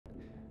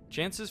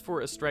Chances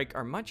for a strike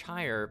are much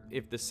higher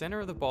if the center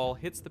of the ball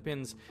hits the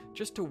pins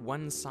just to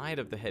one side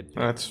of the head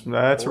pin.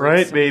 That's or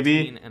right, 17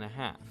 baby. and a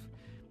half.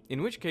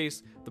 In which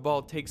case, the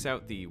ball takes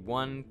out the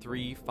 1,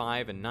 3,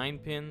 5, and 9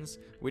 pins,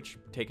 which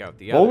take out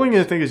the Bowling, I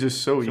others. think, is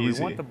just so So easy.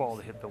 we want the ball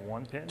to hit the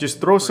 1 pin. Just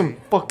throw the some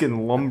 3,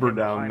 fucking lumber pin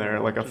down behind the there,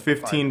 ball, like a which is the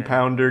 5 pin,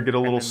 15-pounder, get a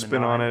and little then the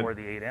spin on 9 it. Or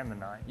the 8 and the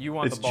 9. You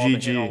want It's the ball to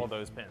GG. hit all of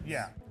those pins.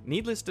 Yeah.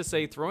 Needless to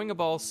say, throwing a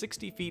ball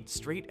 60 feet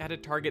straight at a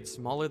target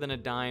smaller than a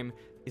dime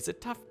is a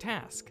tough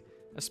task,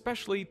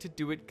 especially to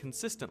do it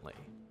consistently.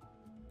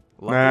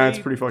 Luckily, it's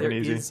pretty fucking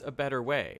easy. there is a better way.